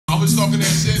was talking that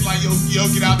shit like, yo,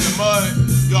 get out the mud.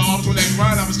 Yo, I was on that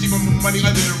grind, I was keeping my money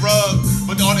under the rug.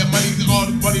 But all the money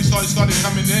started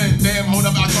coming in. Damn, hold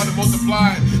up, I started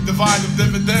multiplying, dividing the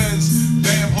dividends.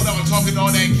 Damn, hold up, I'm talking all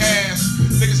that cash.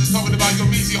 Niggas is talking about, yo,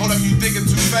 Meezy, hold up, you thinking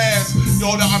too fast. Yo,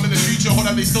 hold up, I'm in the future, hold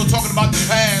up, they still talking about the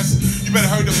past. You better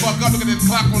hurry the fuck up, look at the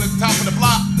clock on the top of the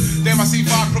block. Damn, I see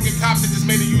 5 crooked cops that just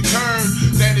made a U-turn.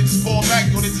 Damn, they just pulled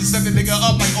back, yo, they just sent the nigga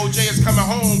up like OJ is coming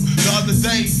home the other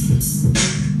day.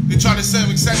 They tried to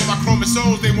examine my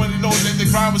chromosomes. They wanted to know that the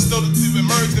grind was still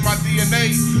emerged in my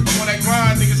DNA. I'm on that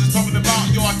grind, niggas is talking about,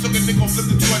 yo, I took a nickel,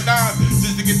 flipped it to a dime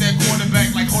just to get that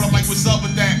quarterback. Like, hold up, like, what's up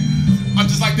with that? I'm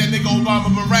just like that nigga Obama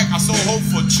Barack. I so hope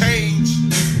for change.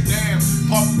 Damn,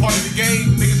 part of the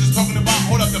game. Niggas is talking about,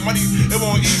 hold up, the money, it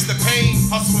won't ease the pain.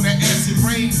 Hustling that acid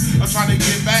rain. I'm trying to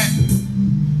get back.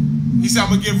 He said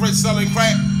I'm gonna get rich selling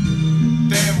crack.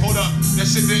 Damn, hold up, that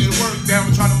shit didn't work. Damn,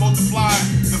 I'm trying to multiply,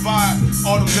 divide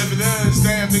all them dividends.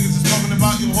 Damn, niggas is talking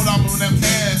about, yo, hold up, I'm on that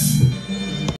cash.